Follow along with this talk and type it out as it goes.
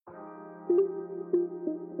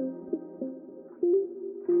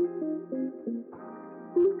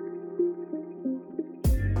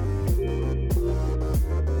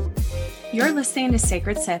You're listening to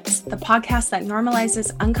Sacred Sips, the podcast that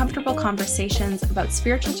normalizes uncomfortable conversations about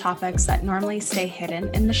spiritual topics that normally stay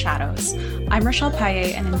hidden in the shadows. I'm Rochelle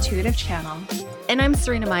Paye, an intuitive channel. And I'm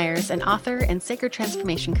Serena Myers, an author and sacred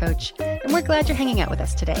transformation coach. And we're glad you're hanging out with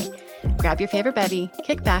us today. Grab your favorite bevy,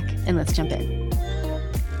 kick back, and let's jump in.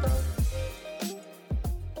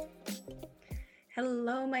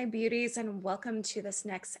 Hello, my beauties, and welcome to this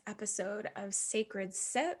next episode of Sacred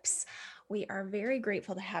Sips. We are very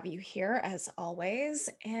grateful to have you here as always.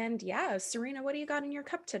 And yeah, Serena, what do you got in your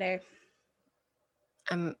cup today?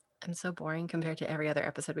 I'm so boring compared to every other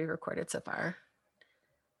episode we've recorded so far.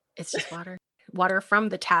 It's just water. Water from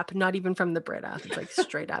the tap, not even from the Brita. It's like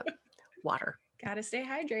straight up water. Gotta stay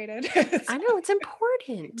hydrated. I know, it's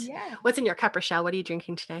important. Yeah. What's in your cup, Rochelle? What are you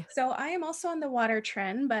drinking today? So I am also on the water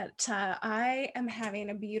trend, but I am having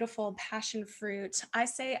a beautiful passion fruit. I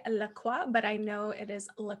say La Croix, but I know it is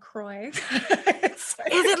LaCroix. Is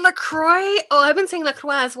it LaCroix? Oh, I've been saying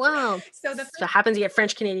LaCroix as well. So happens to get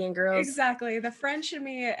French Canadian girls. Exactly. The French in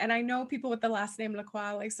me, and I know people with the last name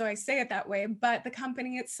LaCroix, like, so I say it that way, but the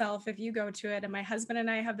company itself, if you go to it, and my husband and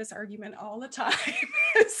I have this argument all the time.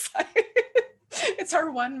 It's our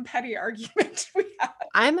one petty argument we have.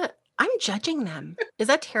 I'm judging them. Is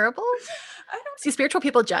that terrible? I don't see. Spiritual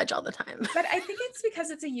people judge all the time. But I think it's because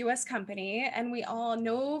it's a U.S. company, and we all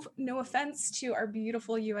know, no offense to our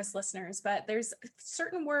beautiful U.S. listeners, but there's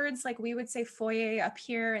certain words like we would say foyer up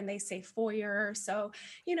here, and they say foyer. So,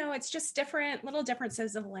 it's just little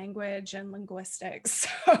differences of language and linguistics.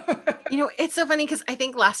 It's so funny because I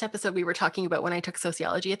think last episode we were talking about when I took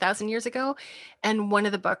sociology 1,000 years ago, and one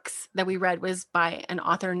of the books that we read was by an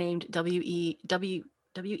author named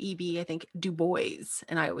W.E.B., I think, Du Bois.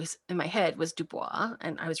 And I always, in my head, was Dubois.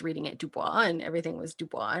 And I was reading it Dubois, and everything was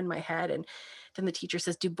Dubois in my head. And then the teacher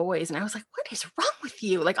says Du Bois. And I was like, what is wrong with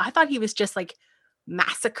you? Like, I thought he was just like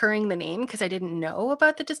massacring the name because I didn't know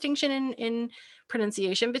about the distinction in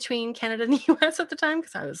pronunciation between Canada and the US at the time,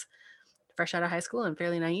 because I was fresh out of high school and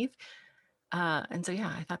fairly naive. And so,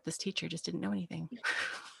 yeah, I thought this teacher just didn't know anything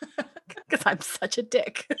because I'm such a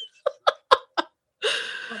dick.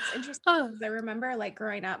 What's interesting is I remember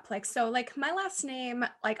growing up, my last name,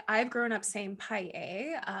 I've grown up saying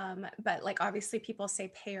Paye, but obviously people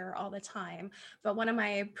say Payer all the time. But one of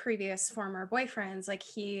my previous former boyfriends,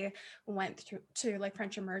 he went to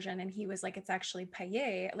French immersion, and he was like, it's actually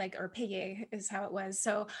Paye, or Paye is how it was.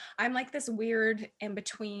 So I'm this weird in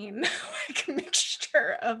between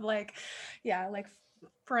mixture of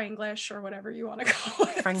Franglish or whatever you want to call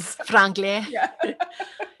it. Franglais. Yeah.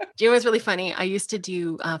 Do you know what's really funny? I used to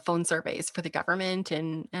do phone surveys for the government,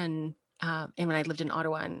 and when I lived in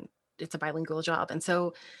Ottawa, and it's a bilingual job. And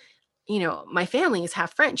so, my family is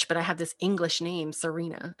half French, but I have this English name,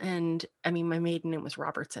 Serena. And I mean, my maiden name was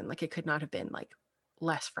Robertson. It could not have been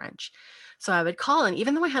less French. So I would call, and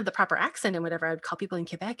even though I had the proper accent and whatever, I would call people in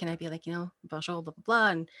Quebec, and I'd be like, bonjour, blah, blah, blah.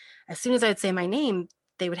 And as soon as I'd say my name,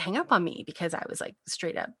 they would hang up on me because I was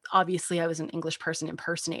straight up, obviously I was an English person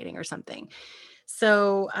impersonating or something.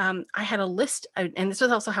 So I had a list, and this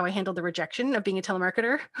was also how I handled the rejection of being a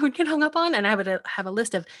telemarketer who would get hung up on. And I would have a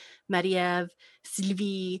list of Marie-Ève,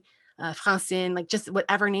 Sylvie, Francine, just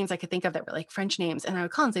whatever names I could think of that were French names. And I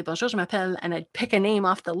would call and say, bonjour, je m'appelle, and I'd pick a name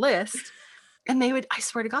off the list. And they would, I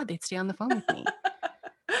swear to God, they'd stay on the phone with me.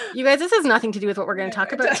 You guys, this has nothing to do with what we're going to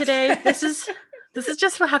talk about today. This is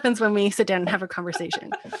just what happens when we sit down and have a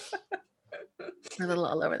conversation. We're a little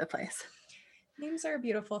all over the place. Names are a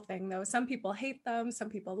beautiful thing, though. Some people hate them, some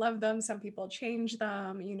people love them, some people change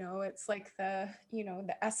them. It's the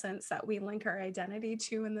essence that we link our identity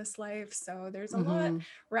to in this life. So there's a lot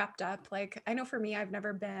wrapped up. I know for me, I've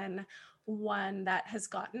never been one that has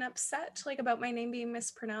gotten upset about my name being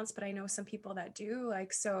mispronounced, but I know some people that do,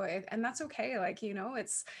 and that's okay.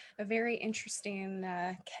 It's a very interesting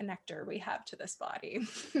connector we have to this body.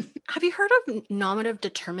 Have you heard of nominative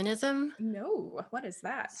determinism? No, what is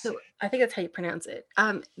that? So I think that's how you pronounce it.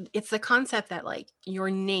 It's the concept that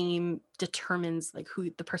your name determines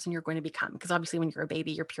who the person you're going to become, because obviously when you're a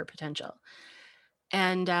baby, you're pure potential.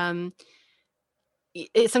 And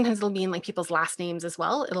sometimes it'll mean people's last names as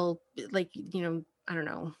well. It'll I don't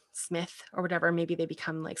know, Smith or whatever. Maybe they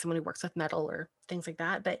become someone who works with metal or things like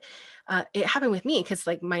that. But it happened with me because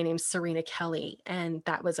my name's Serena Kelly, and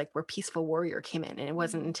that was where Peaceful Warrior came in. And it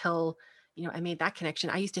wasn't until I made that connection.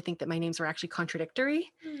 I used to think that my names were actually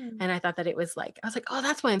contradictory. And I thought that it was I was oh,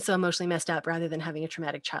 that's why I'm so emotionally messed up, rather than having a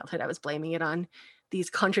traumatic childhood. I was blaming it on these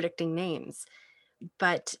contradicting names.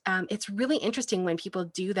 But it's really interesting when people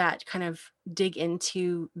do that, kind of dig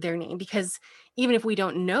into their name, because even if we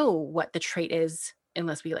don't know what the trait is,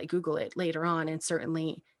 unless we like Google it later on, and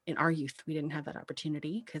certainly in our youth, we didn't have that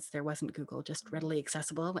opportunity because there wasn't Google just readily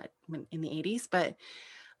accessible in the 80s. But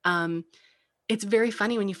um, it's very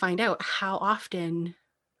funny when you find out how often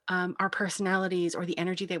our personalities or the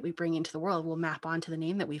energy that we bring into the world will map onto the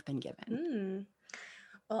name that we've been given. Mm.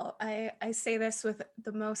 Well, I say this with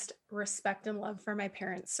the most respect and love for my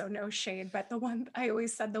parents, so no shade. But the one I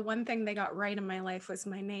always said, the one thing they got right in my life was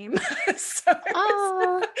my name. So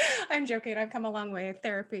Oh, I'm joking. I've come a long way with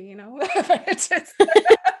therapy, but it's just,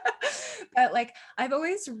 but like I've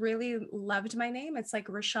always really loved my name. It's like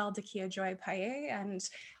Rochelle Dakia Joy Paye, and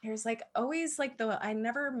there's like always like I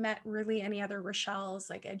never met really any other Rochelles.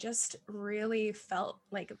 Like it just really felt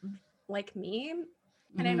like me.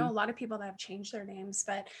 And I know a mhm. lot of people that have changed their names,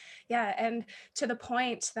 but yeah. And to the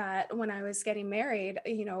point that when I was getting married,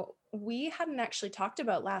 we hadn't actually talked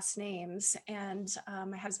about last names. And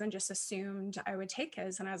my husband just assumed I would take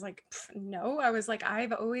his. And I was like, no, I was like,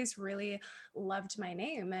 I've always really loved my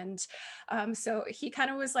name. And so he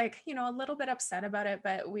kind of was like, a little bit upset about it,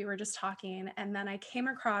 but we were just talking. And then I came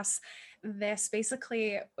across this,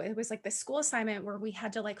 basically it was like the school assignment where we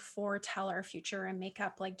had to like foretell our future and make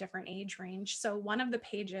up like different age range. So one of the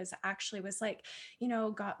pages actually was like,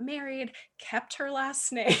 got married, kept her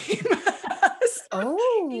last name. So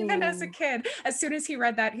even as a Oh, kid, as soon as he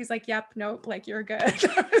read that, he's like, yep, nope, like you're good.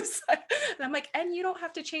 And I'm like, and you don't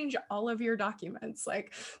have to change all of your documents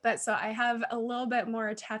like that. So I have a little bit more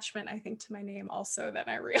attachment, I think, to my name also than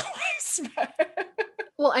I realized.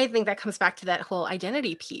 well, I think that comes back to that whole identity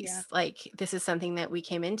Yeah. piece. Like, this is something that we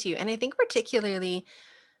came into. And I think, particularly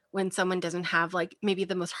when someone doesn't have like maybe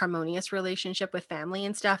the most harmonious relationship with family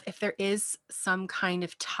and stuff, if there is some kind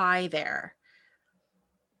of tie there,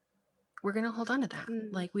 we're going to hold on to that.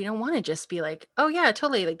 Mm. Like, we don't want to just be like, oh, yeah,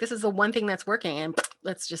 totally. Like, this is the one thing that's working, and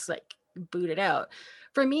let's just like boot it out.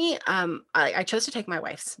 For me, I chose to take my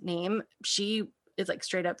wife's name. She is like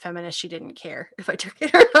straight up feminist. She didn't care if I took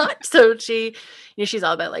it or not. So she's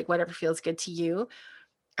all about like whatever feels good to you.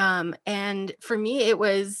 And for me, I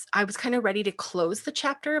was kind of ready to close the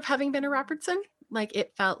chapter of having been a Robertson. Like,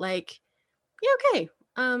 it felt like, yeah, okay.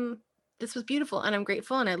 This was beautiful, and I'm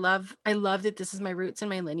grateful, and I love that this is my roots and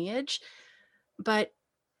my lineage. But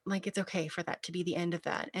like, it's okay for that to be the end of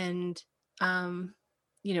that. And um,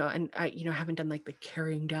 and I, haven't done like the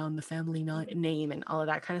carrying down the family name and all of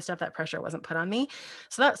that kind of stuff. That pressure wasn't put on me.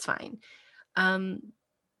 So that's fine. Um,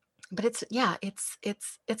 but it's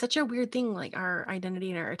such a weird thing, like our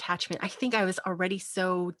identity and our attachment. I think I was already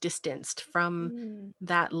so distanced from Mm.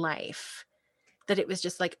 that life that it was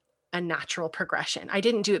just like a natural progression. I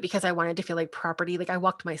didn't do it because I wanted to feel like property. Like, I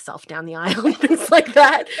walked myself down the aisle and things like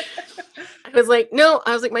that. I was like, no,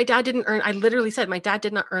 I was like, my dad didn't earn, I literally said, my dad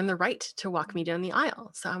did not earn the right to walk me down the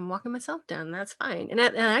aisle. So I'm walking myself down. That's fine. And I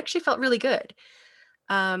actually felt really good.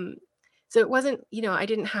 Um, so it wasn't, I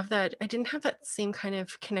didn't have that same kind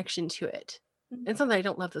of connection to it. And something, I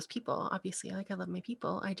don't love those people. Obviously, like, I love my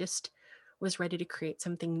people. I just was ready to create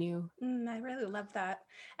something new. I really love that.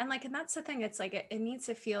 And that's the thing. It's like it needs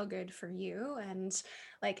to feel good for you. And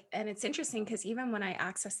it's interesting because even when I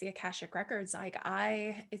access the Akashic Records,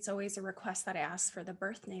 it's always a request that I ask for the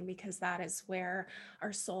birth name because that is where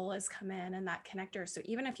our soul has come in and that connector. So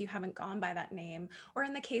even if you haven't gone by that name, or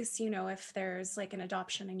in the case, if there's like an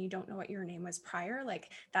adoption and you don't know what your name was prior, like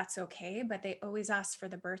that's okay. But they always ask for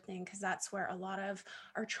the birth name because that's where a lot of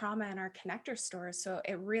our trauma and our connector stores. So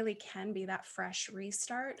it really can be that fresh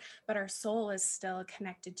restart, but our soul is still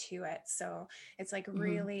connected to it. So it's like Mhm.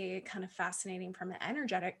 really kind of fascinating from an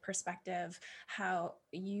energetic perspective how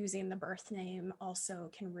using the birth name also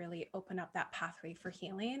can really open up that pathway for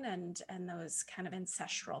healing and those kind of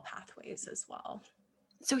ancestral pathways as well.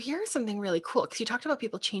 So here's something really cool, because you talked about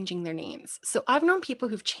people changing their names. So I've known people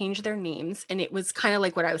who've changed their names, and it was kind of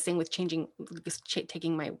like what I was saying with taking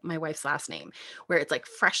my wife's last name, where it's like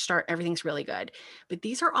fresh start, everything's really good. But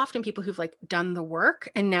these are often people who've like done the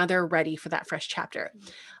work, and now they're ready for that fresh chapter.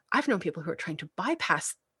 I've known people who are trying to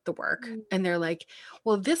bypass the work, Mm. and they're like,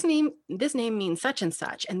 well, this name means such and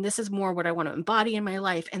such, and this is more what I want to embody in my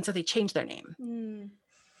life, and so they change their name, Mm.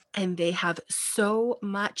 and they have so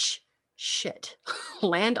much shit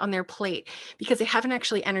land on their plate because they haven't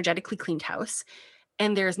actually energetically cleaned house.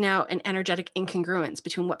 And there's now an energetic incongruence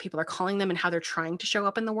between what people are calling them and how they're trying to show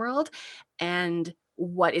up in the world, and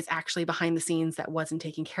what is actually behind the scenes that wasn't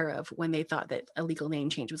taken care of when they thought that a legal name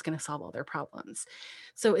change was going to solve all their problems.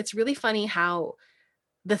 So it's really funny how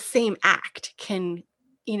the same act can,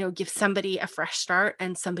 give somebody a fresh start,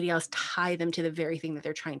 and somebody else tie them to the very thing that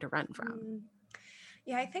they're trying to run from. Mm.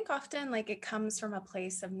 Yeah, I think often like it comes from a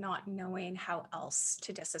place of not knowing how else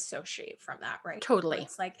to disassociate from that, right? So Totally.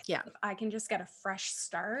 it's like Yeah. if I can just get a fresh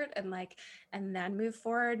start and like and then move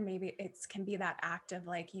forward, maybe it's can be that act of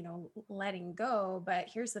like, letting go. But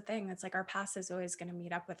here's the thing, it's like our past is always going to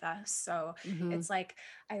meet up with us. So Hmm. it's like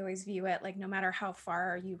I always view it like no matter how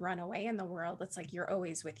far you run away in the world, it's like you're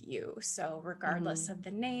always with you. So regardless Hmm. of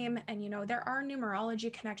the name, and there are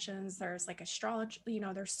numerology connections, there's like astrology,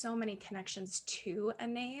 there's so many connections to a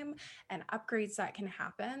name and upgrades that can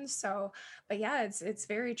happen. So, but yeah, it's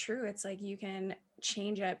very true. It's like you can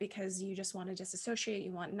change it because you just want to disassociate,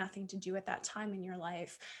 you want nothing to do at that time in your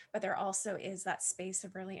life, but there also is that space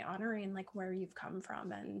of really honoring like where you've come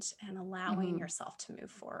from and allowing Hmm. yourself to move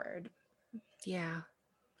forward. Yeah.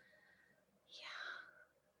 Yeah.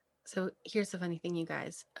 So here's the funny thing, you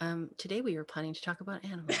guys. Today we were planning to talk about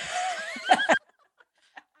animals.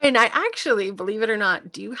 And I actually, believe it or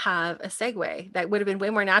not, do have a segue that would have been way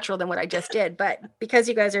more natural than what I just did. But because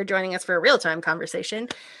you guys are joining us for a real time conversation,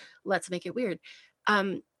 let's make it weird.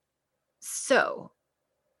 Um, so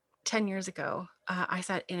 10 years ago, I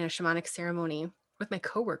sat in a shamanic ceremony with my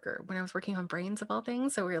coworker when I was working on brains of all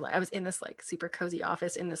things. So we were like, I was in this like super cozy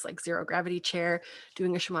office in this like zero gravity chair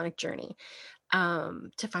doing a shamanic journey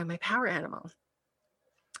to find my power animal.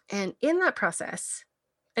 And in that process,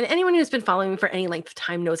 and anyone who's been following me for any length of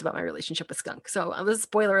time knows about my relationship with skunk. So, this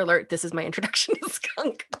spoiler alert, this is my introduction to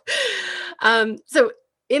skunk. So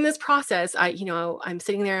in this process, I'm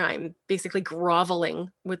sitting there, I'm basically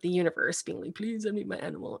groveling with the universe, being like, please, I need my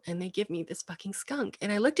animal. And they give me this fucking skunk.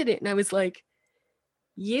 And I looked at it and I was like,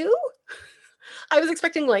 you? I was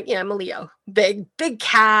expecting like, yeah, I'm a Leo, big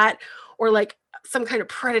cat, or like some kind of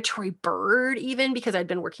predatory bird, even because I'd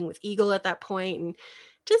been working with eagle at that point, and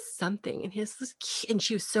just something. And and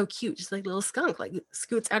she was so cute, just like little skunk, like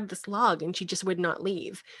scoots out of this log, and she just would not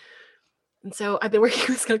leave. And so I've been working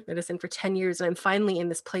with skunk medicine for 10 years, and I'm finally in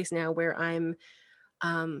this place now where I'm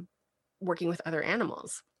um, working with other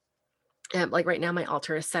animals. Like right now, my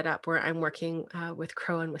altar is set up where I'm working with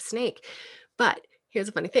crow and with snake. But here's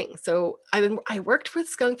a funny thing. So I worked with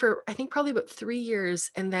skunk for I think probably about 3 years,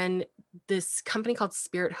 and then this company called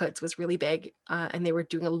Spirit Hoods was really big, and they were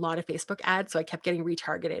doing a lot of Facebook ads. So I kept getting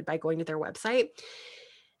retargeted by going to their website.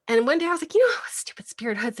 And one day I was like, stupid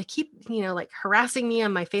Spirit Hoods, they keep like harassing me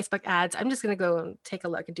on my Facebook ads. I'm just gonna go and take a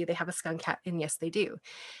look, and do they have a skunk cat? And yes, they do.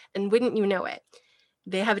 And wouldn't you know it,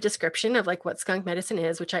 they have a description of like what skunk medicine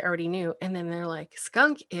is, which I already knew. And then they're like,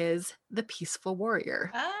 skunk is the peaceful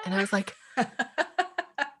warrior. And I Ah. was like,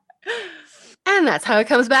 and that's how it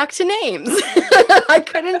comes back to names. I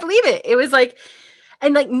couldn't believe it. It was like,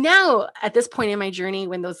 and like now at this point in my journey,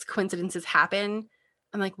 when those coincidences happen,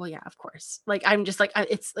 I'm like, well, yeah, of course. Like, I'm just like,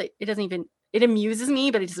 it's like, it doesn't even, it amuses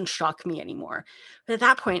me, but it doesn't shock me anymore. But at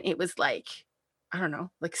that point, it was like, I don't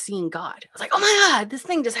know, like seeing God. I was like, oh my God, this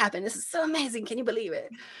thing just happened. This is so amazing. Can you believe it?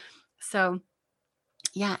 So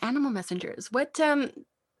yeah, animal messengers.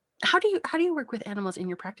 How do you work with animals in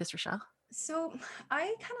your practice, Rochelle? So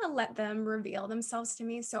I kind of let them reveal themselves to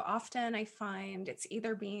me. So often I find it's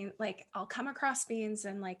either being like I'll come across beings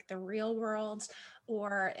in like the real world,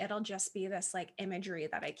 or it'll just be this like imagery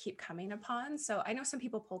that I keep coming upon. So I know some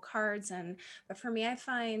people pull cards, but for me, I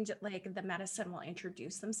find like the medicine will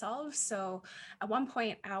introduce themselves. So at one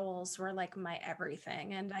point, owls were like my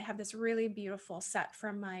everything. And I have this really beautiful set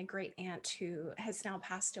from my great aunt who has now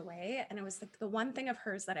passed away. And it was the one thing of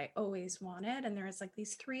hers that I always wanted. And there was like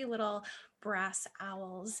these three little brass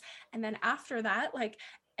owls. And then after that, like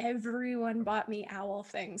everyone bought me owl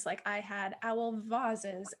things. Like I had owl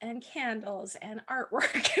vases and candles and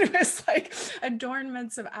artwork. It was like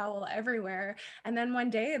adornments of owl everywhere. And then one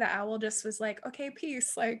day the owl just was like, okay,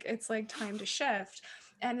 peace. Like it's like time to shift.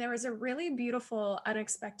 And there was a really beautiful,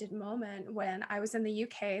 unexpected moment when I was in the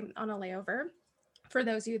UK on a layover. For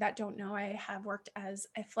those of you that don't know, I have worked as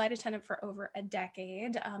a flight attendant for over a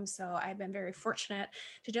decade. So I've been very fortunate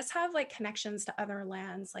to just have like connections to other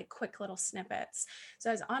lands, like quick little snippets. So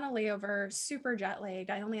I was on a layover, super jet lagged.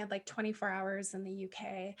 I only had like 24 hours in the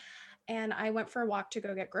UK. And I went for a walk to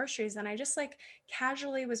go get groceries. And I just like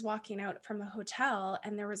casually was walking out from the hotel,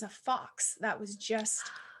 and there was a fox that was just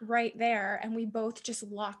right there, and we both just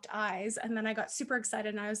locked eyes. And then I got super excited,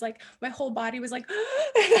 and I was like, my whole body was like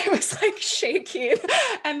and I was like shaking.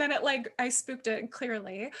 And then it like I spooked it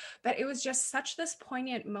clearly, but it was just such this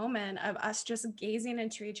poignant moment of us just gazing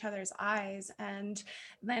into each other's eyes. And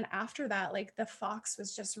then after that, like the fox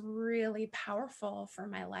was just really powerful for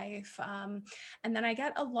my life. And then I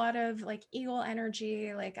get a lot of like eagle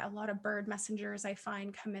energy, like a lot of bird messengers I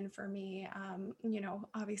find come in for me,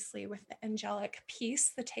 obviously with the angelic piece,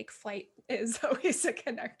 the take flight is always a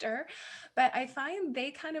connector. But I find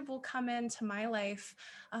they kind of will come into my life.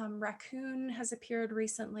 Raccoon has appeared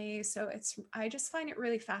recently. So I just find it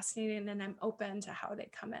really fascinating, and I'm open to how they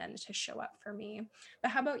come in to show up for me.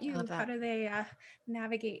 But how about I love you? How that. do they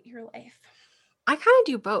navigate your life? I kind of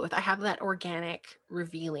do both. I have that organic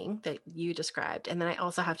revealing that you described. And then I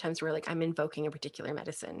also have times where like I'm invoking a particular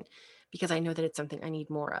medicine because I know that it's something I need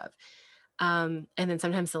more of. And then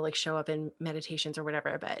sometimes they'll like show up in meditations or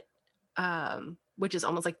whatever, but which is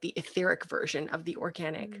almost like the etheric version of the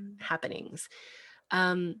organic Mm. happenings.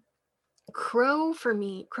 Um, Crow for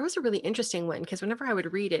me, crow's a really interesting one because whenever I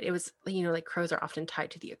would read it, it was, like crows are often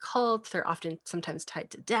tied to the occult. They're often sometimes tied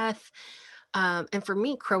to death. And for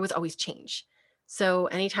me, crow was always change. So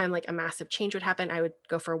anytime like a massive change would happen, I would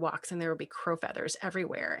go for walks and there would be crow feathers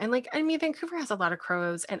everywhere. And like, I mean, Vancouver has a lot of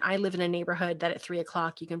crows, and I live in a neighborhood that at 3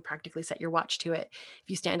 o'clock, you can practically set your watch to it. If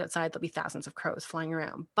you stand outside, there'll be thousands of crows flying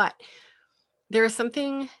around. But there is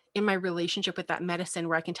something in my relationship with that medicine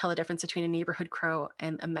where I can tell the difference between a neighborhood crow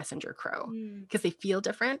and a messenger crow Mm. because they feel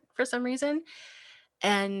different for some reason.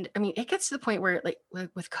 And I mean, it gets to the point where, like,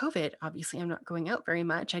 with COVID, obviously, I'm not going out very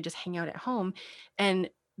much. I just hang out at home, and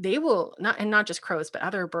they will not, and not just crows, but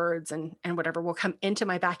other birds and whatever will come into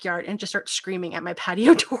my backyard and just start screaming at my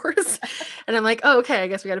patio doors. And I'm like, oh, okay, I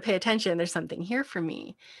guess we got to pay attention. There's something here for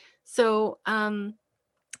me. So,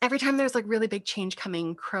 every time there's like really big change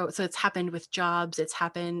coming, so it's happened with jobs. It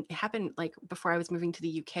happened like before I was moving to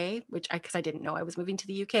the UK, because I didn't know I was moving to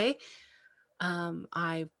the UK.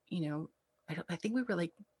 I, I think we were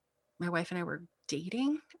like, my wife and I were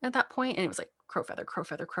dating at that point, and it was like crow feather, crow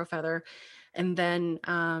feather, crow feather. And then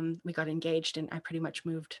we got engaged, and I pretty much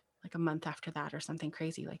moved like a month after that or something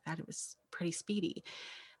crazy like that. It was pretty speedy.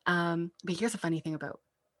 But here's a funny thing about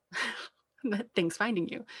things finding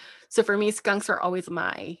you. So for me, skunks are always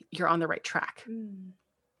you're on the right track. Mm.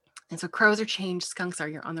 And so crows are changed, skunks are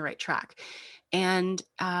you're on the right track. And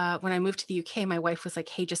when I moved to the UK, my wife was like,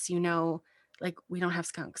 hey, just so you know, like we don't have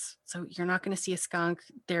skunks. So you're not going to see a skunk.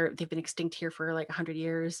 They've been extinct here for like 100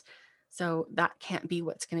 years. So that can't be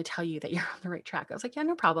what's going to tell you that you're on the right track. I was like, yeah,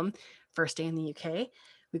 no problem. First day in the UK,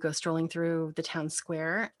 we go strolling through the town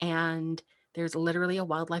square, and there's literally a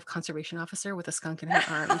wildlife conservation officer with a skunk in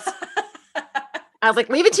her arms. I was like,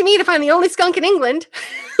 leave it to me to find the only skunk in England.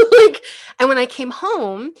 And when I came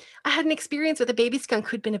home, I had an experience with a baby skunk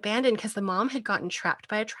who'd been abandoned because the mom had gotten trapped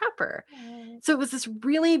by a trapper. Oh. So it was this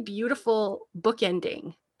really beautiful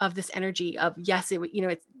bookending of this energy of, yes,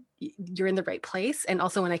 you're in the right place. And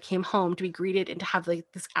also when I came home to be greeted and to have like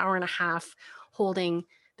this hour and a half holding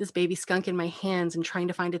this baby skunk in my hands and trying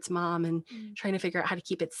to find its mom and Mm. trying to figure out how to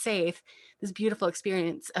keep it safe, this beautiful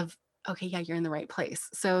experience of, okay, yeah, you're in the right place.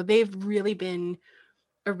 So they've really been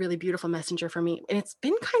a really beautiful messenger for me. And it's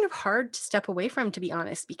been kind of hard to step away from, to be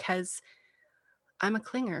honest, because I'm a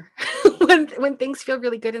clinger. When things feel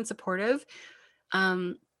really good and supportive,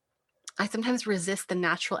 um, I sometimes resist the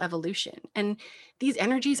natural evolution. And these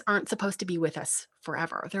energies aren't supposed to be with us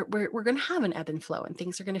forever. We're going to have an ebb and flow, and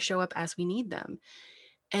things are going to show up as we need them.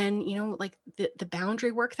 And, like the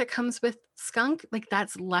boundary work that comes with skunk, like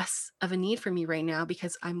that's less of a need for me right now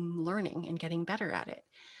because I'm learning and getting better at it.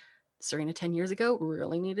 Serena 10 years ago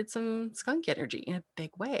really needed some skunk energy in a big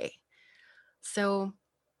way. So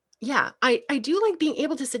yeah, I do like being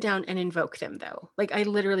able to sit down and invoke them though. Like I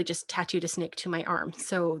literally just tattooed a snake to my arm.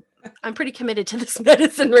 So I'm pretty committed to this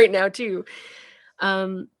medicine right now too.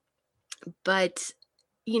 Um, but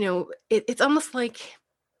it's almost like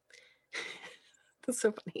it's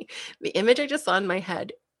so funny. The image I just saw in my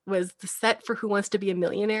head was the set for Who Wants to Be a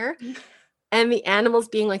Millionaire, and the animals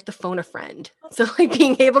being like the phone a friend. So like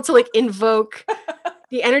being able to like invoke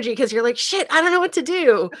the energy because you're like, shit, I don't know what to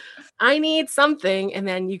do. I need something. And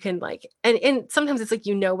then you can like, and sometimes it's like,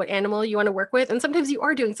 what animal you want to work with. And sometimes you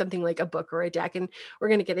are doing something like a book or a deck. And we're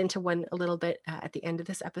going to get into one a little bit at the end of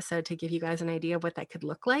this episode to give you guys an idea of what that could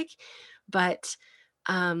look like. But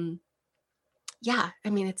yeah, I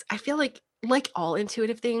mean, I feel like all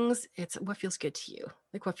intuitive things, it's what feels good to you,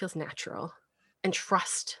 like what feels natural, and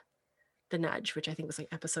trust the nudge, which I think was like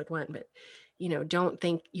episode 1. But don't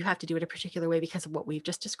think you have to do it a particular way because of what we've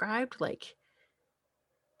just described. Like,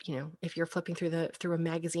 if you're flipping through a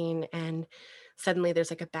magazine and suddenly there's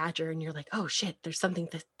like a badger and you're like, oh shit, there's something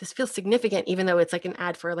that this feels significant, even though it's like an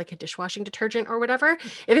ad for like a dishwashing detergent or whatever.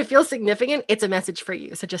 If it feels significant, it's a message for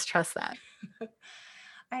you. So just trust that.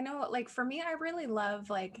 I know, like for me, I really love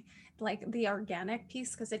like the organic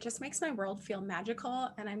piece because it just makes my world feel magical.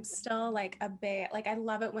 And I'm still like a bit like I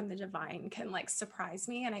love it when the divine can like surprise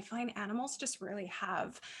me. And I find animals just really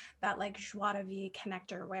have that like joie de vie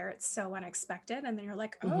connector where it's so unexpected, and then you're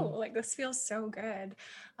like, Mhm. oh, like this feels so good.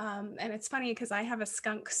 And it's funny because I have a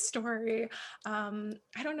skunk story.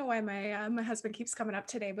 I don't know why my husband keeps coming up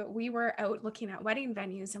today, but we were out looking at wedding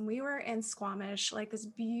venues, and we were in Squamish, like this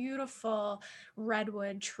beautiful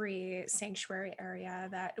redwood tree sanctuary area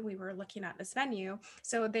that we were looking at this venue.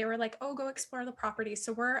 So they were like, oh, go explore the property.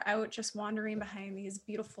 So we're out just wandering behind these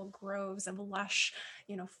beautiful groves of lush,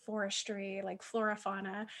 forestry, like flora,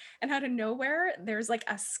 fauna. And out of nowhere, there's like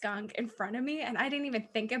a skunk in front of me. And I didn't even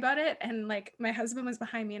think about it. And like my husband was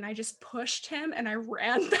behind me, and I just pushed him and I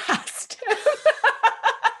ran past him.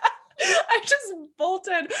 I just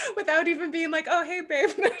bolted without even being like, oh, hey, babe,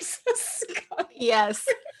 there's a skunk. Yes.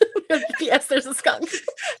 Yes, there's a skunk.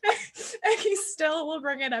 And he still will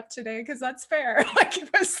bring it up today because that's fair. Like it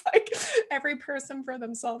was like every person for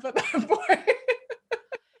themselves at that point.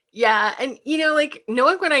 Yeah, and, like,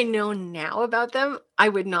 knowing what I know now about them, I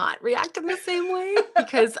would not react in the same way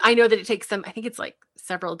because I know that it takes them I think it's, like,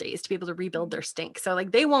 several days to be able to rebuild their stink, so,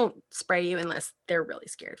 like, they won't spray you unless they're really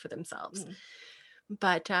scared for themselves. Mhm.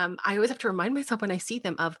 But, I always have to remind myself when I see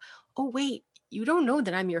them of, "Oh, wait, you don't know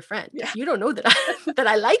that I'm your friend. Yeah. You don't know that I that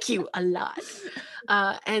I like you a lot.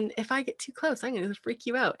 And if I get too close, I'm gonna freak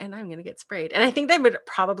you out and I'm gonna get sprayed." And I think that would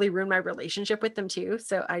probably ruin my relationship with them too,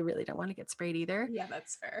 so I really don't wanna get sprayed either. Yeah,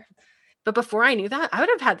 that's fair. But before I knew that, I would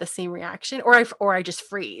have had the same reaction, or I just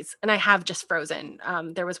freeze, and I have just frozen.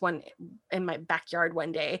 There was one in my backyard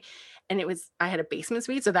one day, and I had a basement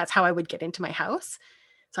suite, so that's how I would get into my house.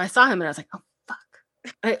 So I saw him and I was like, "Oh, fuck."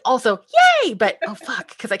 I also, "Yay!" But, "Oh, fuck,"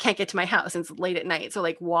 because I can't get to my house, and it's late at night. So,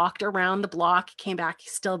 like, walked around the block, came back,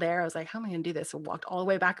 he's still there. I was like, "How am I gonna do this?" So walked all the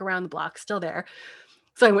way back around the block, still there.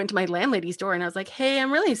 So I went to my landlady's door and I was like, "Hey,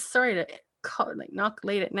 I'm really sorry to knock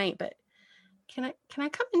late at night, but can I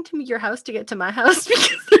come into your house to get to my house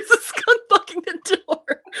because there's a skunk blocking the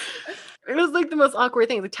door?" It was like the most awkward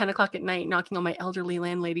thing, like 10 o'clock at night, knocking on my elderly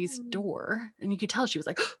landlady's Mm. door, and you could tell she was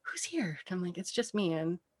like, "Who's here?" And I'm like, "It's just me,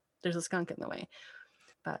 and there's a skunk in the way."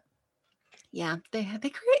 But yeah,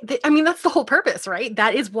 I mean, that's the whole purpose, right?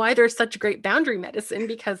 That is why there's such great boundary medicine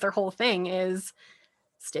because their whole thing is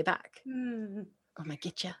stay back. Hmm. I'm gonna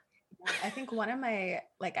get you. Yeah, I think one of my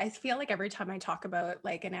like I feel like every time I talk about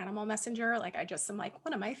like an animal messenger, like I just am like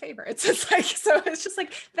one of my favorites. It's like so it's just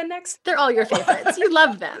like the next They're all your favorites. You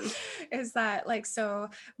love them. is that like so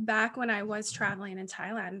back when I was traveling in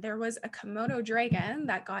Thailand, there was a Komodo dragon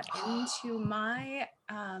that got into my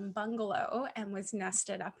bungalow and was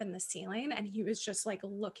nested up in the ceiling, and he was just like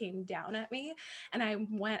looking down at me. And I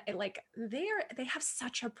went like they have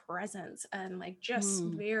such a presence and like just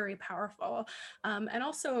Mm, very powerful, and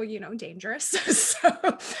also dangerous. So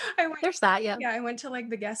I went there's that, yeah. yeah, I went to like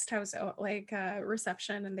the guest house like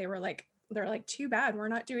reception, and they're like, too bad we're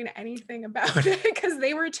not doing anything about it because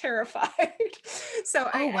they were terrified. So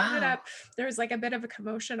Oh, I ended wow. up there was like a bit of a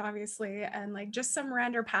commotion, obviously, and like just some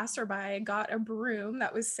random passerby got a broom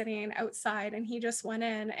that was sitting outside, and he just went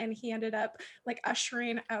in and he ended up like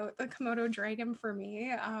ushering out the Komodo dragon for me.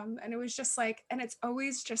 And it was just like, and it's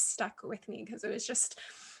always just stuck with me because it was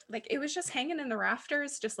just hanging in the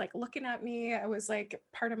rafters, just like looking at me. I was like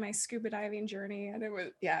part of my scuba diving journey, and it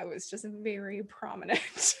was just very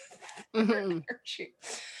prominent Mhm. energy.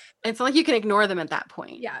 It's not like you can ignore them at that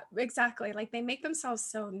point. Yeah, exactly. Like they make themselves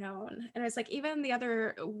so known. And it's like even the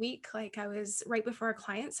other week, like I was right before a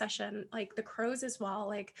client session, like the crows as well.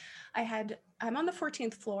 Like I'm on the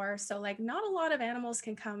 14th floor. So like not a lot of animals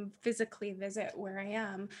can come physically visit where I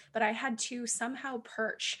am, but I had to somehow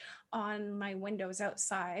perch on my windows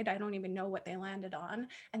outside. I don't even know what they landed on.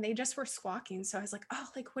 And they just were squawking. So I was like, oh,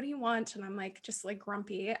 like, what do you want? And I'm like, just like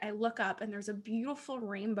grumpy. I look up and there's a beautiful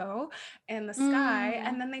rainbow in the sky, Mm,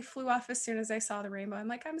 and then they flew off as soon as I saw the rainbow. I'm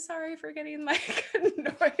like, I'm sorry for getting like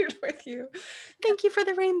annoyed with you. thank you for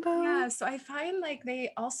the rainbow. Yeah, so I find like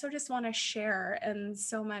they also just want to share, and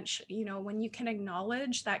so much, when you can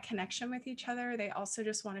acknowledge that connection with each other, they also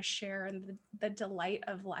just want to share in the delight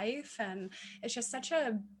of life. And it's just such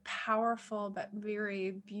a powerful but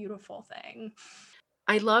very beautiful thing.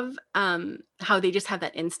 I love, how they just have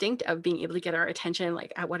that instinct of being able to get our attention,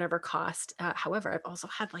 like, at whatever cost. However, I've also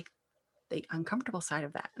had, like, the uncomfortable side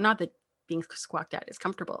of that. Not that being squawked at is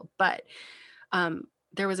comfortable, but,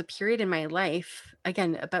 there was a period in my life,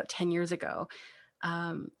 again, about 10 years ago,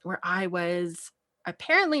 where I was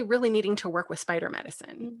apparently really needing to work with spider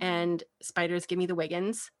medicine, Mhm. and spiders give me the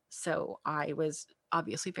Wiggins, so I was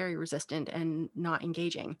obviously very resistant and not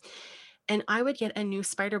engaging. And I would get a new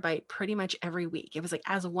spider bite pretty much every week. It was like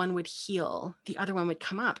as one would heal, the other one would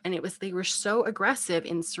come up. And it was, they were so aggressive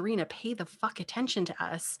in Serena, pay the fuck attention to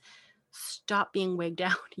us. Stop being wigged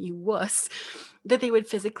out, you wuss, that they would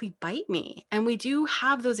physically bite me. And we do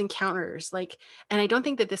have those encounters. Like, and I don't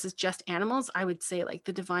think that this is just animals. I would say like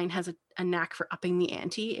the divine has a knack for upping the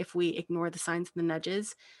ante if we ignore the signs and the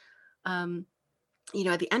nudges. Um,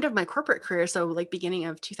 at the end of my corporate career, so like beginning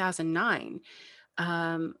of 2009,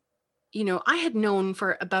 um, I had known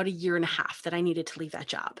for about a year and a half that I needed to leave that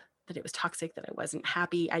job, that it was toxic, that I wasn't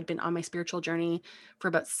happy. I'd been on my spiritual journey for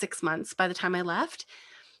about 6 months by the time I left.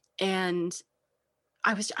 And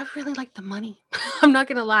I really liked the money. I'm not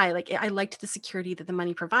going to lie. Like I liked the security that the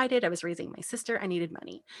money provided. I was raising my sister. I needed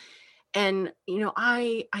money. And,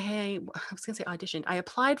 I was going to say auditioned. I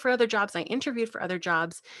applied for other jobs. I interviewed for other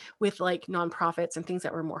jobs with like nonprofits and things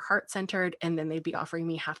that were more heart centered. And then they'd be offering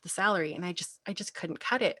me half the salary. And I just couldn't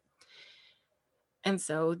cut it. And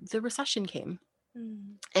so the recession came.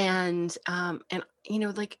 Mm. And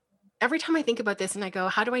like every time I think about this and I go,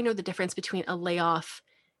 how do I know the difference between a layoff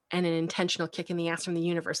and an intentional kick in the ass from the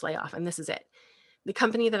universe layoff? And this is it. The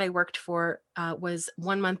company that I worked for was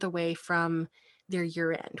 1 month away from their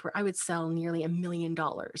year end, where I would sell nearly $1 million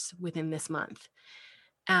within this month.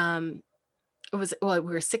 Um, we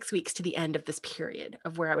were 6 weeks to the end of this period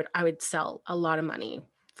of where I would sell a lot of money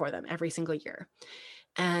for them every single year.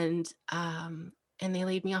 And they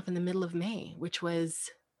laid me off in the middle of May, which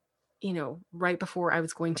was, right before I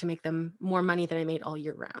was going to make them more money than I made all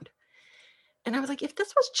year round. And I was like, if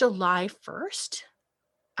this was July 1st,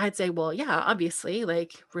 I'd say, well, yeah, obviously,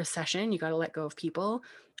 like recession, you got to let go of people.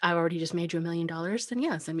 I've already just made you $1 million, then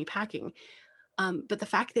yeah, send me packing. But the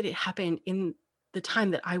fact that it happened in the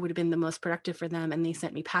time that I would have been the most productive for them and they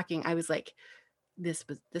sent me packing, I was like, this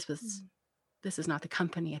was Mm. this is not the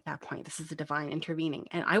company at that point. This is the divine intervening.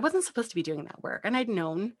 And I wasn't supposed to be doing that work. And I'd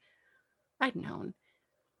known.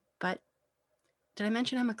 But did I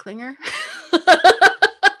mention I'm a clinger?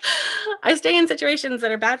 I stay in situations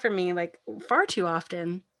that are bad for me like far too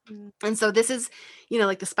often. Mm. And so this is,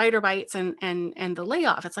 like the spider bites and the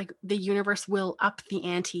layoff. It's like the universe will up the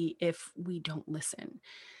ante if we don't listen.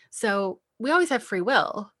 So we always have free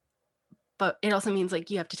will, but it also means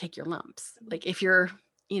like you have to take your lumps. Like if you're,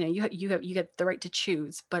 you get the right to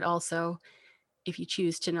choose, but also if you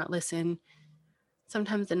choose to not listen,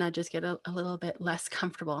 sometimes the nudges get a little bit less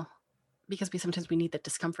comfortable because sometimes we need that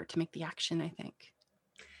discomfort to make the action, I think.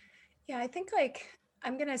 Yeah, I think like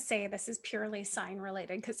I'm gonna say this is purely sign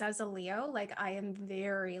related because as a Leo, like I am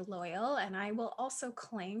very loyal and I will also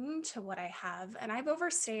cling to what I have. And I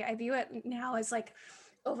view it now as like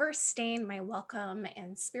overstaying my welcome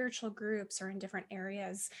in spiritual groups or in different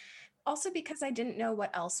areas. Also because I didn't know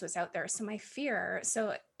what else was out there. So my fear,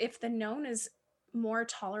 so if the known is more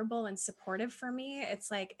tolerable and supportive for me,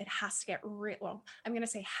 it's like it has to get well, I'm going to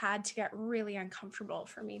say had to get really uncomfortable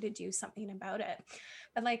for me to do something about it.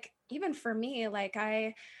 But like even for me, like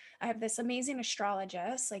I have this amazing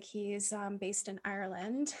astrologist, like he's based in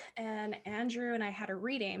Ireland, and Andrew and I had a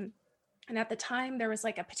reading. And at the time, there was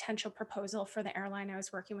like a potential proposal for the airline I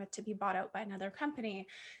was working with to be bought out by another company.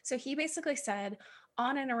 So he basically said,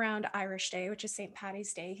 on and around Irish Day, which is St.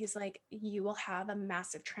 Patty's Day, he's like, you will have a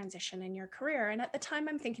massive transition in your career. And at the time,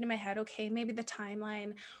 I'm thinking in my head, okay, maybe the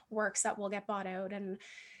timeline works that we'll get bought out. And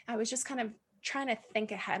I was just kind of trying to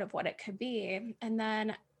think ahead of what it could be. And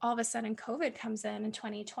then all of a sudden, COVID comes in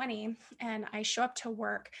 2020, and I show up to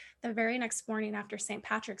work the very next morning after St.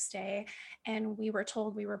 Patrick's Day, and we were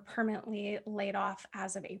told we were permanently laid off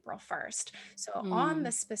as of April 1st. So on the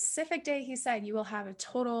Mm. specific day he said you will have a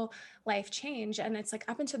total life change, and it's like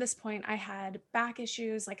up until this point I had back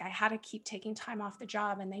issues, like I had to keep taking time off the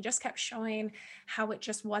job, and they just kept showing how it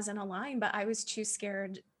just wasn't aligned, but I was too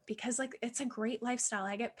scared because like it's a great lifestyle.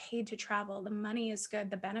 I get paid to travel. The money is good.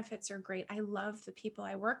 The benefits are great. I love the people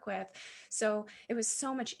I work with. So it was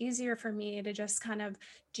so much easier for me to just kind of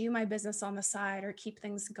do my business on the side or keep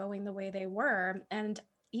things going the way they were. And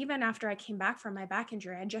even after I came back from my back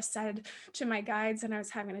injury, I just said to my guides, and I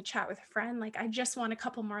was having a chat with a friend, like, I just want a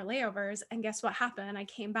couple more layovers. And guess what happened? I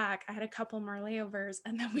came back, I had a couple more layovers,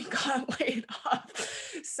 and then we got laid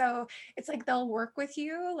off. So it's like they'll work with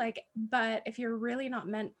you, like, but if you're really not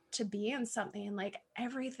meant to be in something, like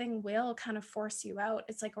everything will kind of force you out.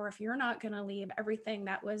 It's like, or if you're not going to leave, everything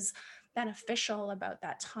that was beneficial about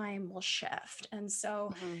that time will shift. And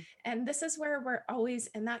so, Mhm. and this is where we're always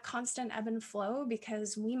in that constant ebb and flow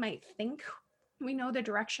because we might think we know the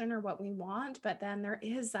direction or what we want, but then there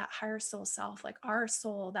is that higher soul self, like our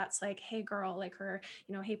soul, that's like, hey girl, like, or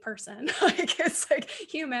hey person, like it's like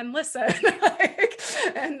human, listen. Like,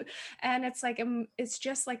 and it's like it's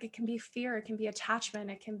just like, it can be fear, it can be attachment,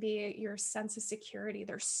 it can be your sense of security.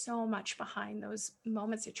 There's so much behind those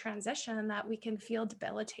moments of transition that we can feel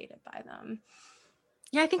debilitated by them.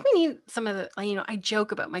 Yeah, I think we need some of the, I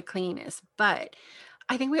joke about my cleanliness, but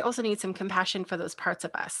I think we also need some compassion for those parts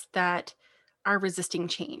of us that are resisting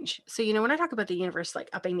change. So, when I talk about the universe like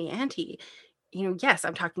upping the ante, yes,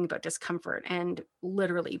 I'm talking about discomfort and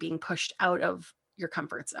literally being pushed out of your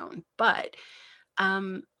comfort zone. But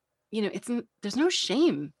um, there's no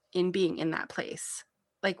shame in being in that place.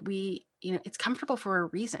 Like it's comfortable for a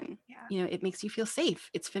reason. Yeah. It makes you feel safe.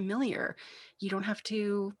 It's familiar. You don't have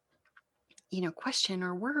to question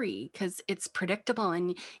or worry because it's predictable.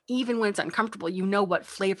 And even when it's uncomfortable, you know what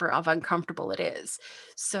flavor of uncomfortable it is.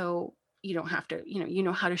 So you don't have to,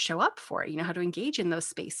 how to show up for it, how to engage in those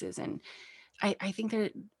spaces. And I think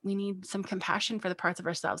that we need some compassion for the parts of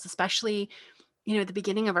ourselves, especially, at the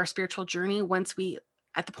beginning of our spiritual journey, once we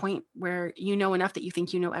at the point where you know enough that you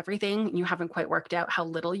think you know everything and you haven't quite worked out how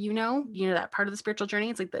little that part of the spiritual journey.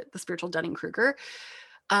 It's like the spiritual Dunning-Kruger.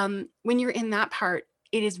 When you're in that part,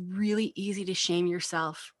 it is really easy to shame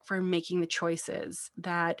yourself for making the choices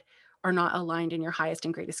that are not aligned in your highest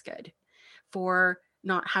and greatest good, for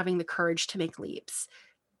not having the courage to make leaps.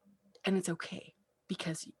 And it's okay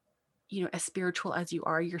because, as spiritual as you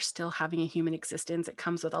are, you're still having a human existence. It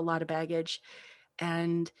comes with a lot of baggage.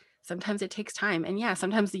 And sometimes it takes time. And yeah,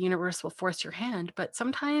 sometimes the universe will force your hand, but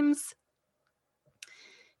sometimes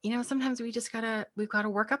we've got to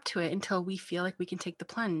work up to it until we feel like we can take the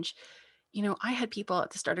plunge. I had people at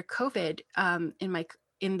the start of COVID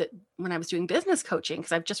when I was doing business coaching,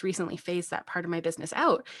 because I've just recently phased that part of my business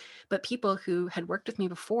out. But people who had worked with me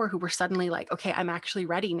before who were suddenly like, okay, I'm actually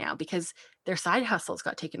ready now because their side hustles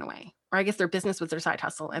got taken away. Or I guess their business was their side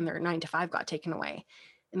hustle and their 9 to 5 got taken away.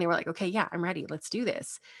 And they were like, okay, yeah, I'm ready. Let's do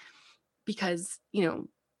this. Because,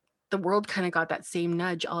 the world kind of got that same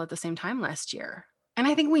nudge all at the same time last year. And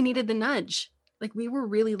I think we needed the nudge. Like we were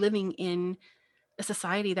really living in a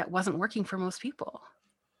society that wasn't working for most people.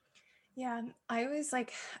 Yeah, I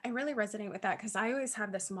really resonate with that because I always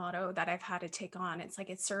have this motto that I've had to take on. It's like,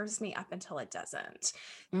 it serves me up until it doesn't.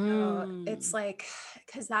 So it's Mm, like,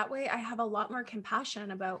 because that way I have a lot more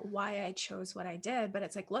compassion about why I chose what I did. But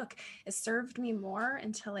it's like, look, it served me more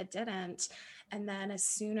until it didn't. And then as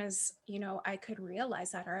soon as, I could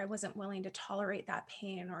realize that, or I wasn't willing to tolerate that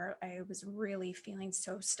pain, or I was really feeling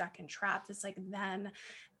so stuck and trapped, it's like, then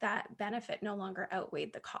that benefit no longer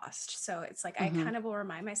outweighed the cost. So it's like, I mhm. kind of will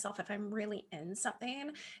remind myself, if I'm really in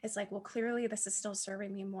something, it's like, well, clearly this is still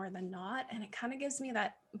serving me more than not. And it kind of gives me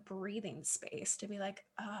that breathing space to be like,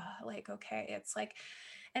 like, okay, it's like,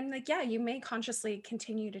 and like, yeah, you may consciously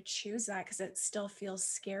continue to choose that because it still feels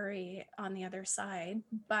scary on the other side.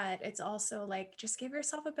 But it's also like, just give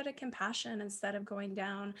yourself a bit of compassion instead of going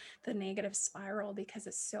down the negative spiral, because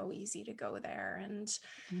it's so easy to go there. And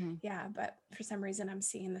Mhm. yeah, but for some reason I'm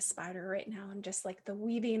seeing the spider right now and just like the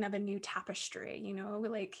weaving of a new tapestry,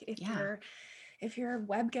 like Yeah. if your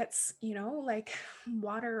web gets, like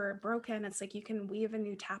water or broken, it's like you can weave a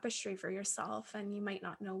new tapestry for yourself, and you might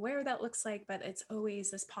not know where that looks like, but it's always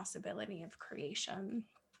this possibility of creation.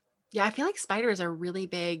 Yeah, I feel like spiders are a really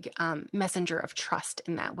big messenger of trust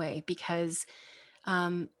in that way because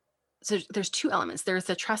um, so there's two elements. There's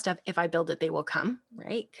the trust of if I build it, they will come,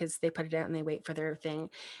 right? Because they put it out and they wait for their thing.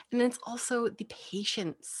 And then it's also the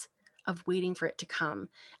patience of waiting for it to come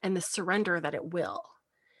and the surrender that it will.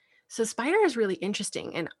 So spider is really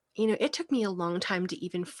interesting. And, it took me a long time to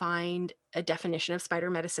even find a definition of spider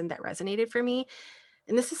medicine that resonated for me.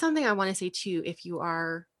 And this is something I want to say too, if you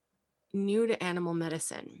are new to animal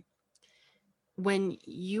medicine, when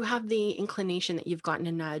you have the inclination that you've gotten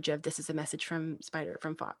a nudge of this is a message from spider,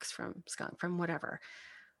 from fox, from skunk, from whatever,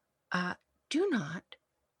 uh, do not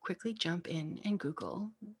quickly jump in and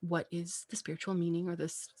Google what is the spiritual meaning or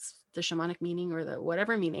the shamanic meaning or the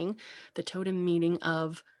whatever meaning, the totem meaning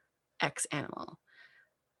of X animal.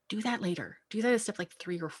 Do that later. Do that as step like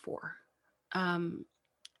 3 or 4. Um,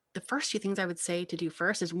 the first few things I would say to do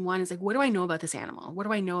first is one is like, what do I know about this animal? What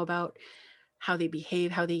do I know about how they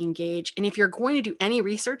behave, how they engage? And if you're going to do any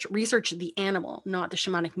research, research the animal, not the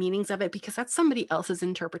shamanic meanings of it, because that's somebody else's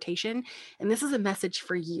interpretation. And this is a message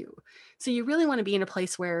for you. So you really want to be in a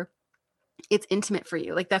place where it's intimate for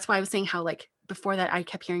you. Like, that's why I was saying how, like, before that, I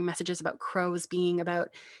kept hearing messages about crows being about,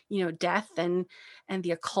 death and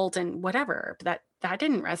the occult and whatever. But that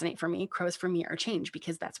didn't resonate for me. Crows for me are change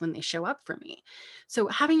because that's when they show up for me. So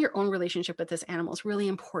having your own relationship with this animal is really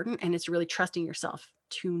important, and it's really trusting yourself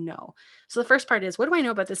to know. So the first part is, what do I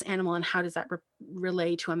know about this animal and how does that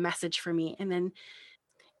relay to a message for me? And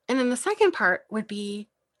then the second part would be,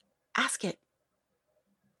 ask it.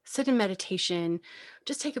 Sit in meditation,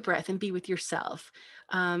 just take a breath and be with yourself.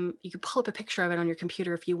 You could pull up a picture of it on your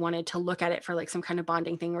computer if you wanted to look at it for like some kind of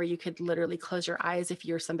bonding thing, or you could literally close your eyes if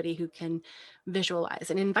you're somebody who can visualize,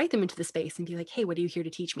 and invite them into the space and be like, hey, what are you here to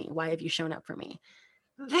teach me? Why have you shown up for me?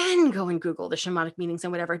 Then go and Google the shamanic meanings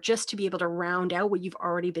and whatever, just to be able to round out what you've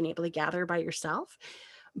already been able to gather by yourself.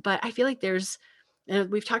 But I feel like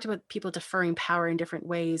we've talked about people deferring power in different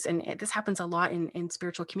ways. And this happens a lot in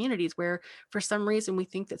spiritual communities where for some reason we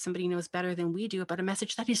think that somebody knows better than we do about a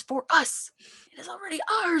message that is for us. It is already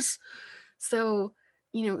ours. So,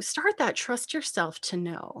 start that. Trust yourself to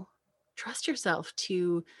know. Trust yourself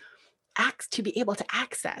to to be able to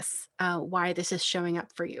access why this is showing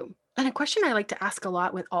up for you. And a question I like to ask a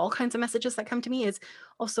lot with all kinds of messages that come to me is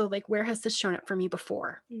also like, where has this shown up for me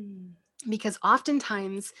before? Mm. Because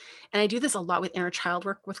oftentimes, and I do this a lot with inner child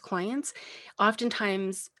work with clients,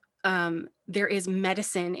 oftentimes there is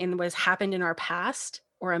medicine in what has happened in our past,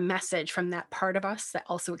 or a message from that part of us that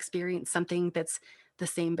also experienced something that's the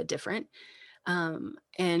same but different.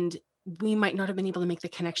 And we might not have been able to make the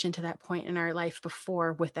connection to that point in our life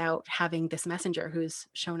before without having this messenger who's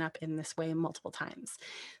shown up in this way multiple times.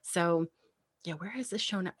 So, yeah, where has this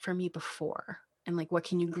shown up for me before? And like, what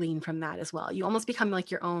can you glean from that as well? You almost become like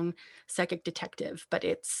your own psychic detective, but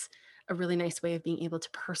it's a really nice way of being able to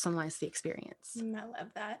personalize the experience. I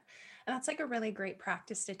love that. And that's like a really great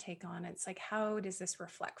practice to take on. It's like, how does this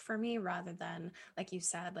reflect for me rather than, like you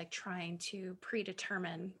said, like trying to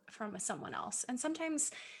predetermine from someone else. And sometimes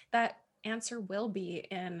that answer will be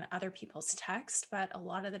in other people's text, but a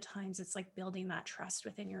lot of the times it's like building that trust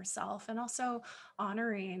within yourself and also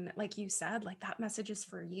honoring, like you said, like that message is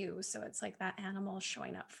for you. So it's like that animal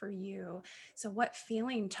showing up for you. So what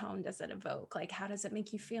feeling tone does it evoke? Like, how does it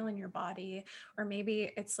make you feel in your body? Or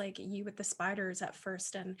maybe it's like you with the spiders at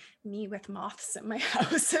first and me with moths in my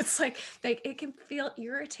house. It's like it can feel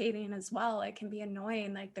irritating as well. It can be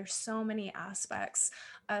annoying. Like there's so many aspects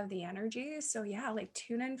of the energy. So yeah, like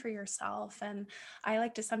tune in for yourself. And I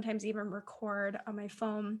like to sometimes even record on my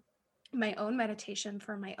phone my own meditation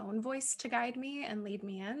for my own voice to guide me and lead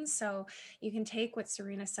me in. So you can take what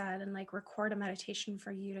Serena said and like record a meditation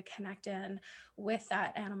for you to connect in with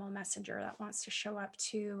that animal messenger that wants to show up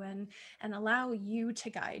too, and allow you to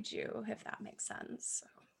guide you, if that makes sense. So.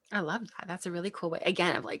 I love that. That's a really cool way,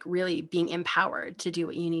 again, of like really being empowered to do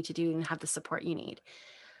what you need to do and have the support you need.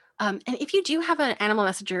 And if you do have an animal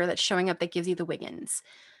messenger that's showing up that gives you the Wiggins,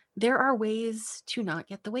 there are ways to not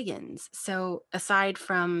get the Wiggins. So aside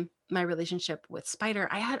from my relationship with Spider,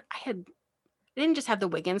 I didn't just have the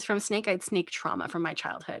Wiggins from Snake, I had snake trauma from my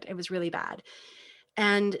childhood. It was really bad.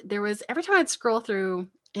 And there was, every time I'd scroll through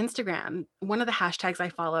Instagram, one of the hashtags I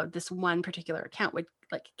followed, this one particular account would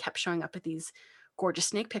like kept showing up with these gorgeous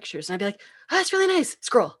snake pictures. And I'd be like, oh, that's really nice.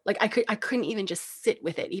 Scroll. Like I couldn't even just sit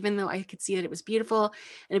with it, even though I could see that it was beautiful. And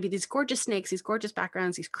it'd be these gorgeous snakes, these gorgeous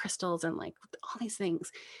backgrounds, these crystals, and like all these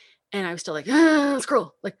things. And I was still like,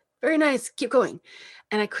 scroll, like very nice, keep going.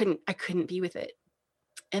 And I couldn't be with it.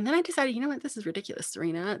 And then I decided, you know what, this is ridiculous,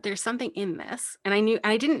 Serena. There's something in this. And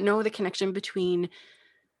I didn't know the connection between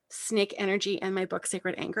snake energy and my book,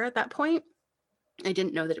 Sacred Anger, at that point. I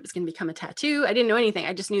didn't know that it was going to become a tattoo. I didn't know anything.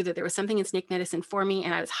 I just knew that there was something in snake medicine for me,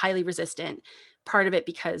 and I was highly resistant. Part of it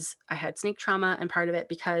because I had snake trauma, and part of it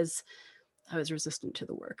because I was resistant to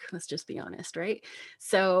the work. Let's just be honest, right?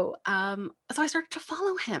 So I started to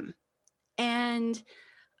follow him, and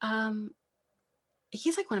um,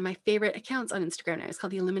 he's like one of my favorite accounts on Instagram now. It's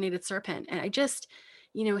called the Illuminated Serpent. And I just,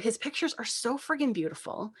 his pictures are so friggin'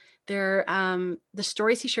 beautiful. The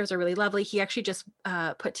stories he shares are really lovely. He actually just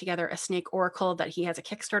put together a snake oracle that he has a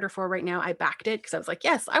Kickstarter for right now. I backed it because I was like,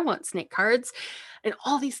 yes, I want snake cards and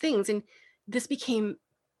all these things. And this became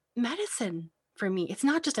medicine for me. It's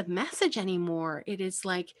not just a message anymore. It is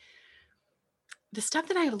like the stuff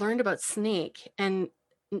that I've learned about snake, and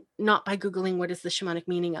not by Googling what is the shamanic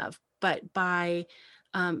meaning of, but by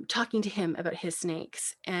talking to him about his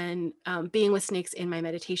snakes, and being with snakes in my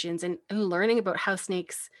meditations, and learning about how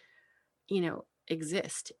snakes,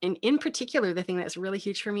 exist. And in particular, the thing that's really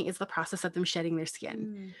huge for me is the process of them shedding their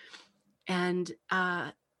skin. Mm.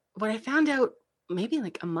 And what I found out maybe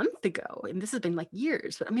like a month ago, and this has been like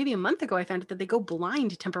years, but maybe a month ago, I found out that they go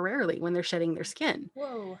blind temporarily when they're shedding their skin.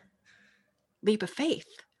 Whoa. leap of faith,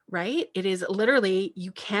 right? It is literally,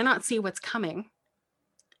 you cannot see what's coming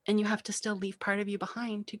and you have to still leave part of you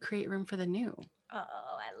behind to create room for the new. Oh,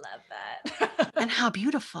 I love And that. how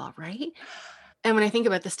beautiful, right? And when I think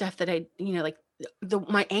about the stuff that I, like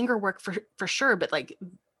my anger work for sure, but like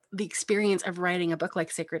the experience of writing a book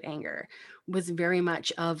like Sacred Anger was very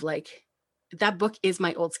much of like, that book is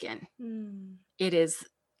my old skin. Mm. It is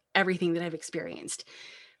everything that I've experienced.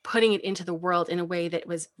 Putting it into the world in a way that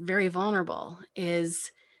was very vulnerable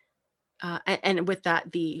is, and with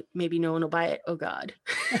that, the maybe no one will buy it, oh God,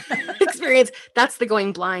 experience. That's the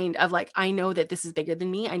going blind of like, I know that this is bigger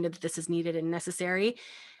than me. I know that this is needed and necessary.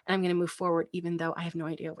 And I'm going to move forward, even though I have no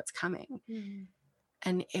idea what's coming. Mm.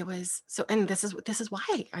 And it was so, and this is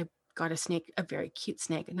why I got a snake, a very cute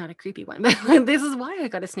snake, not a creepy one, but this is why I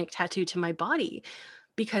got a snake tattoo to my body,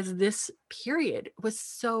 because this period was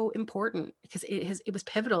so important, because it was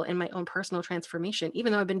pivotal in my own personal transformation,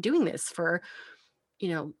 even though I've been doing this for, you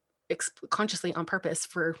know, consciously on purpose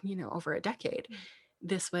for, over a decade. Mm.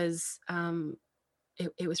 This was,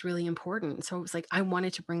 it was really important. So it was like, I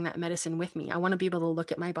wanted to bring that medicine with me. I want to be able to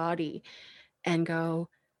look at my body and go,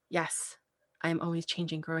 yes, I'm always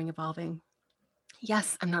changing, growing, evolving.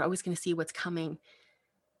 Yes, I'm not always going to see what's coming.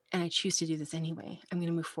 And I choose to do this anyway. I'm going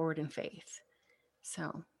to move forward in faith.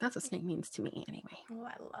 So that's what snake means to me anyway. Oh,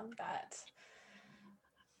 I love that.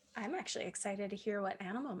 I'm actually excited to hear what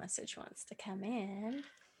animal message wants to come in.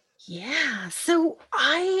 Yeah. So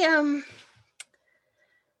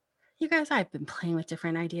you guys, I've been playing with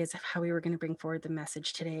different ideas of how we were going to bring forward the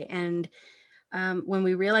message today. And when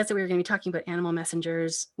we realized that we were going to be talking about animal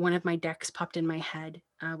messengers, one of my decks popped in my head,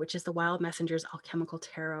 which is the Wild Messengers Alchemical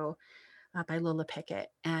Tarot by Lola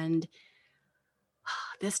Pickett. And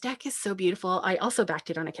this deck is so beautiful. I also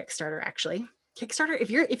backed it on a Kickstarter, actually. Kickstarter,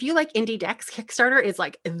 if you like indie decks, Kickstarter is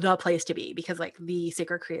like the place to be, because like the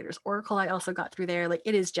Sacred Creators Oracle I also got through there. Like,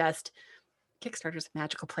 it is just, Kickstarter's a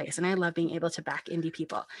magical place, and I love being able to back indie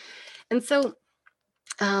people. And so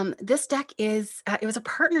this deck is it was a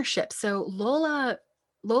partnership. So Lola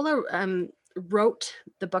wrote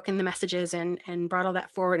the book and the messages and brought all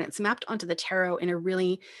that forward, and it's mapped onto the tarot in a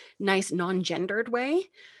really nice non-gendered way,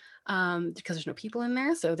 because there's no people in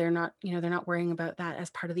there, so they're not worrying about that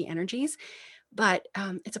as part of the energies. But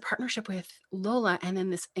it's a partnership with Lola and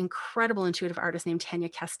then this incredible intuitive artist named Tanya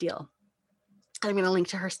Castile. I'm going to link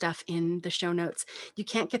to her stuff in the show notes. You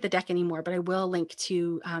can't get the deck anymore, but I will link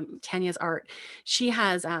to Tanya's art. She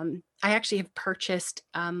has, I actually have purchased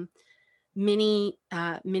mini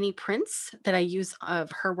prints that I use of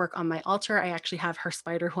her work on my altar. I actually have her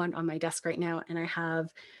spider one on my desk right now, and I have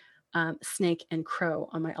snake and crow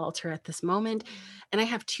on my altar at this moment. And I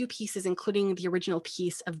have 2 pieces, including the original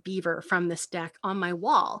piece of beaver from this deck, on my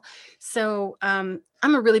wall. So I'm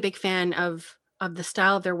a really big fan of the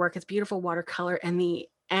style of their work. It's beautiful watercolor, and the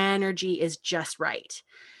energy is just right.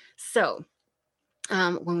 So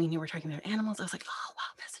when we knew we were talking about animals, I was like, oh,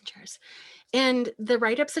 wow, messengers. And the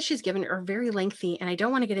write-ups that she's given are very lengthy, and I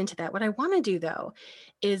don't want to get into that. What I want to do, though,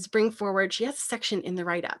 is bring forward, she has a section in the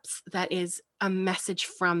write-ups that is a message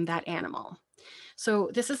from that animal. So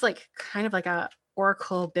this is like kind of like a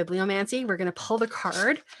oracle bibliomancy. We're going to pull the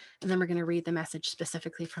card, and then we're going to read the message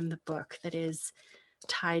specifically from the book that is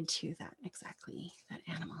tied to that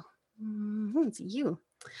animal. It's you.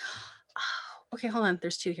 Oh, okay, hold on.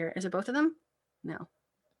 There's 2 here. Is it both of them? No.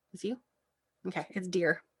 It's you? Okay, it's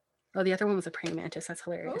deer. Oh, the other one was a praying mantis. That's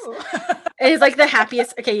hilarious. It is like the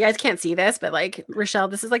happiest. Okay, you guys can't see this, but like, Rochelle,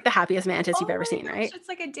 this is like the happiest mantis you've ever seen, gosh, right? it's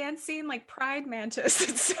like a dancing like pride mantis.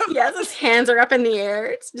 It's so Yes, his hands are up in the air.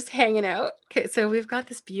 It's just hanging out. Okay, so we've got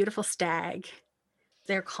this beautiful stag.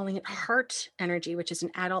 They're calling it heart energy, which is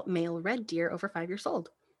an adult male red deer over 5 years old.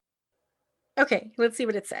 Okay, let's see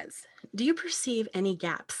what it says. Do you perceive any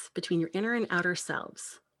gaps between your inner and outer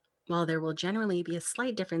selves? While there will generally be a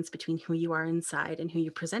slight difference between who you are inside and who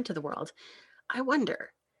you present to the world, I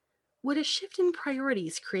wonder, would a shift in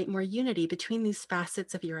priorities create more unity between these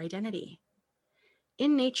facets of your identity?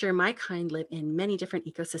 In nature, my kind live in many different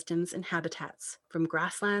ecosystems and habitats, from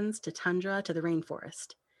grasslands to tundra to the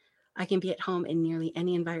rainforest. I can be at home in nearly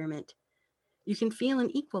any environment. You can feel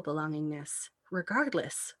an equal belongingness,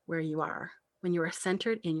 regardless where you are, when you are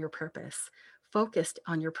centered in your purpose, focused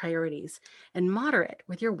on your priorities, and moderate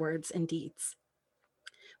with your words and deeds.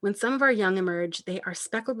 When some of our young emerge, they are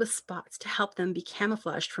speckled with spots to help them be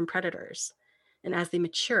camouflaged from predators. And as they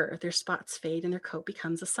mature, their spots fade and their coat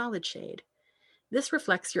becomes a solid shade. This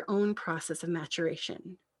reflects your own process of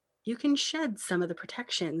maturation. You can shed some of the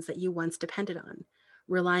protections that you once depended on,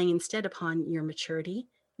 relying instead upon your maturity,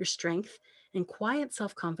 your strength, and quiet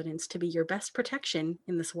self-confidence to be your best protection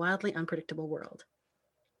in this wildly unpredictable world.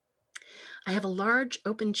 I have a large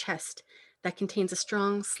open chest that contains a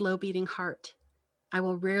strong, slow beating heart. I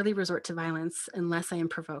will rarely resort to violence unless I am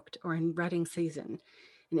provoked or in rutting season.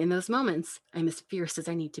 And in those moments, I'm as fierce as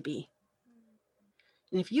I need to be.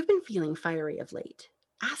 And if you've been feeling fiery of late,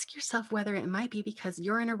 ask yourself whether it might be because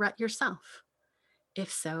you're in a rut yourself.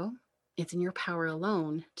 If so, it's in your power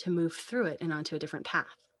alone to move through it and onto a different path.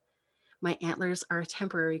 My antlers are a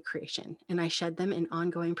temporary creation, and I shed them in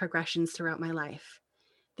ongoing progressions throughout my life.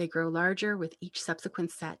 They grow larger with each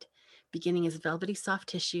subsequent set, beginning as velvety soft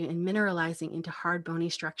tissue and mineralizing into hard bony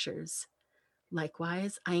structures.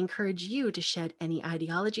 Likewise, I encourage you to shed any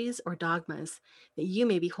ideologies or dogmas that you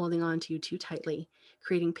may be holding on to too tightly,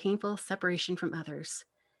 creating painful separation from others.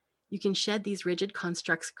 You can shed these rigid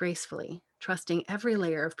constructs gracefully, trusting every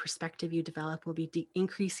layer of perspective you develop will be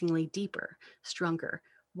increasingly deeper, stronger,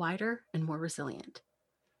 wider, and more resilient.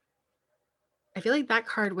 I feel like that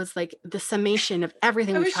card was like the summation of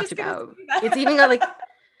everything I we've was talked just gonna about. say It's that. even got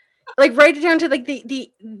like right down to like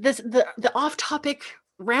the off-topic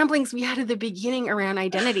ramblings we had at the beginning around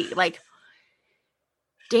identity. Like,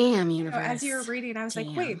 damn, You know, as you were universe. reading, I was like,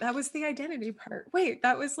 wait, Damn. that was the identity part. Wait,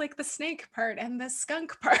 that was like the snake part and the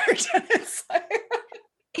skunk part. And it's like,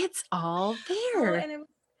 It's all oh, there. and it,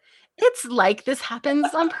 It's like this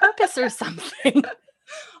happens on purpose or something.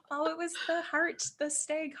 oh, it was the heart, the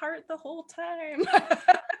stag heart the whole time.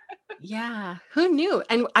 Yeah, who knew?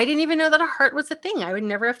 And I didn't even know that a heart was a thing. I would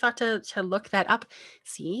never have thought to look that up.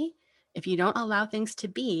 See, if you don't allow things to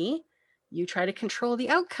be, you try to control the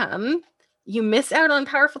outcome. You miss out on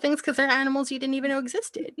powerful things because they're animals you didn't even know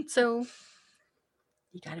existed. So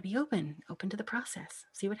you got to be open to the process.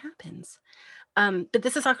 See what happens. But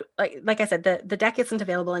this is like I said, the deck isn't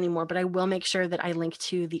available anymore. But I will make sure that I link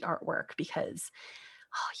to the artwork because,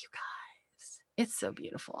 oh, you guys, it's so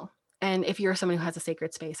beautiful. And if you're someone who has a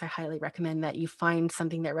sacred space, I highly recommend that you find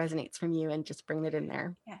something that resonates from you and just bring it in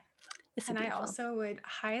there. Yeah. It's so And I beautiful. also would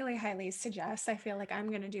highly, highly suggest, I feel like I'm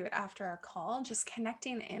going to do it after our call, just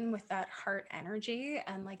connecting in with that heart energy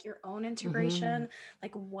and like your own Mm-hmm. integration.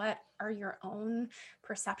 Like, what are your own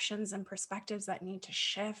perceptions and perspectives that need to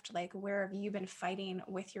shift? Like, where have you been fighting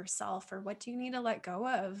with yourself, or what do you need to let go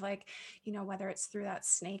of? Like, you know, whether it's through that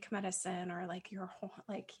snake medicine or like your whole,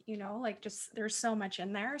 like, you know, like just there's so much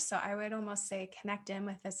in there. So I would almost say connect in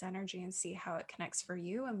with this energy and see how it connects for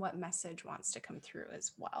you and what message wants to come through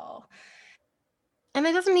as well. And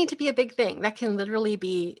it doesn't need to be a big thing. That can literally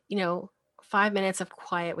be, 5 minutes of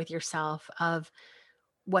quiet with yourself of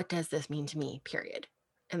what does this mean to me, period.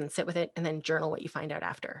 And then sit with it and then journal what you find out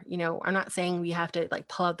after. I'm not saying we have to like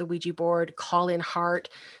pull out the Ouija board, call in heart,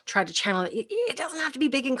 try to channel it. It doesn't have to be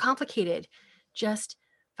big and complicated. Just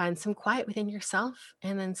find some quiet within yourself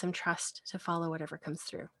and then some trust to follow whatever comes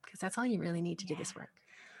through because that's all you really need to do Yeah. this work.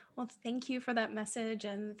 Well, thank you for that message.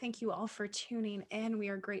 And thank you all for tuning in. We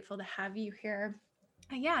are grateful to have you here.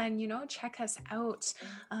 Yeah, and check us out.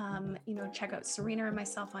 Check out Serena and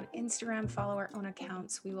myself on Instagram. Follow our own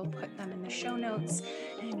accounts. We will put them in the show notes.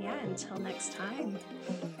 And yeah, until next time,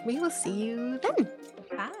 We will see you then.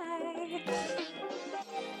 bye.